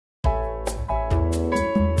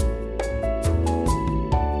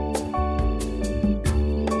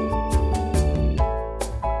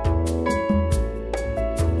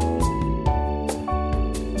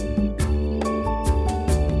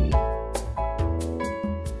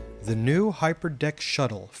The new Hyperdeck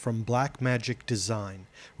Shuttle from Blackmagic Design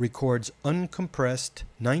records uncompressed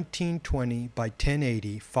 1920 by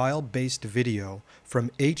 1080 file-based video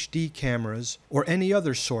from HD cameras or any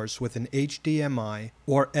other source with an HDMI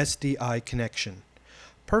or SDI connection.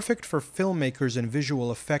 Perfect for filmmakers and visual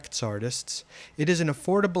effects artists, it is an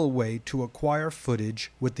affordable way to acquire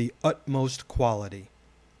footage with the utmost quality.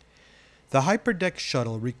 The Hyperdeck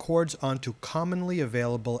Shuttle records onto commonly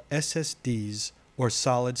available SSDs or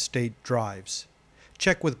solid-state drives.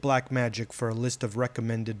 Check with Blackmagic for a list of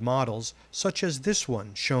recommended models, such as this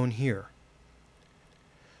one shown here.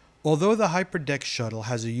 Although the Hyperdeck Shuttle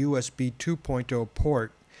has a USB 2.0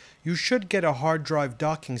 port, you should get a hard drive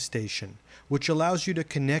docking station, which allows you to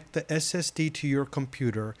connect the SSD to your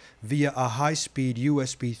computer via a high-speed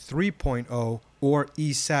USB 3.0 or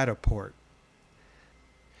Esata port.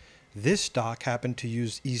 This dock happened to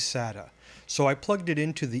use Esata, so I plugged it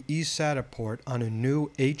into the Esata port on a new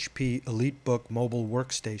HP EliteBook mobile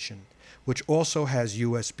workstation, which also has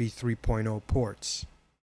USB 3.0 ports.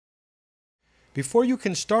 Before you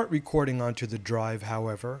can start recording onto the drive,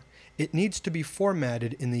 however, it needs to be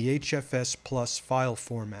formatted in the HFS Plus file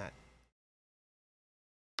format.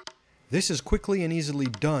 This is quickly and easily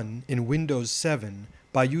done in Windows 7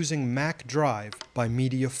 by using Mac Drive by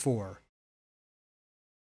Media 4.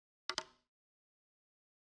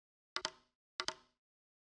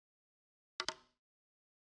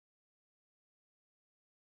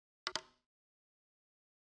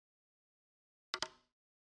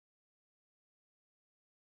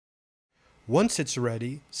 Once it's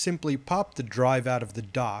ready, simply pop the drive out of the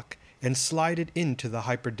dock and slide it into the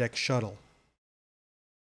Hyperdeck Shuttle.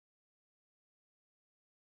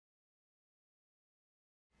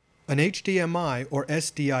 An HDMI or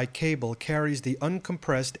SDI cable carries the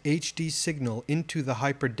uncompressed HD signal into the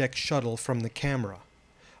Hyperdeck Shuttle from the camera.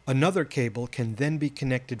 Another cable can then be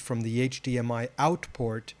connected from the HDMI out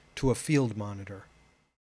port to a field monitor.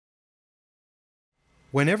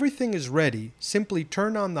 When everything is ready, simply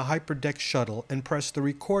turn on the Hyperdeck Shuttle and press the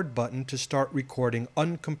record button to start recording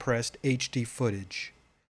uncompressed HD footage.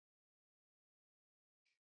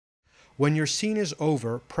 When your scene is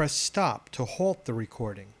over, press stop to halt the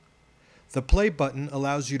recording. The play button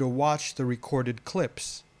allows you to watch the recorded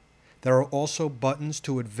clips. There are also buttons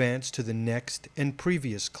to advance to the next and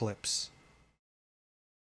previous clips.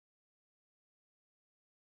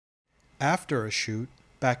 After a shoot,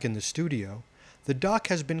 back in the studio, the dock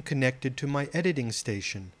has been connected to my editing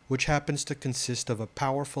station, which happens to consist of a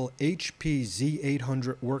powerful HP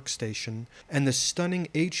Z800 workstation and the stunning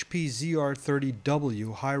HP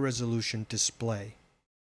ZR30W high-resolution display.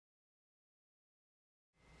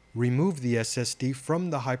 Remove the SSD from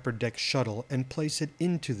the Hyperdeck Shuttle and place it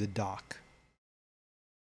into the dock.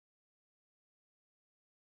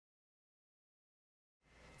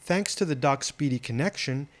 Thanks to the dock's speedy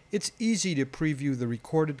connection, it's easy to preview the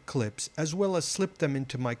recorded clips as well as slip them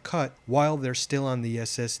into my cut while they're still on the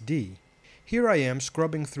SSD. Here I am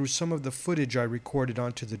scrubbing through some of the footage I recorded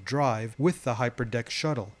onto the drive with the Hyperdeck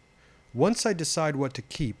Shuttle. Once I decide what to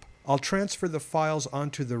keep, I'll transfer the files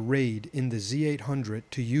onto the RAID in the Z800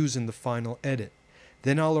 to use in the final edit.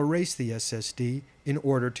 Then I'll erase the SSD in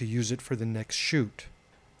order to use it for the next shoot.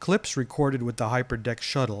 Clips recorded with the Hyperdeck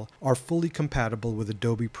Shuttle are fully compatible with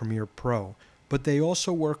Adobe Premiere Pro, but they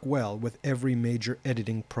also work well with every major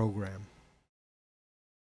editing program.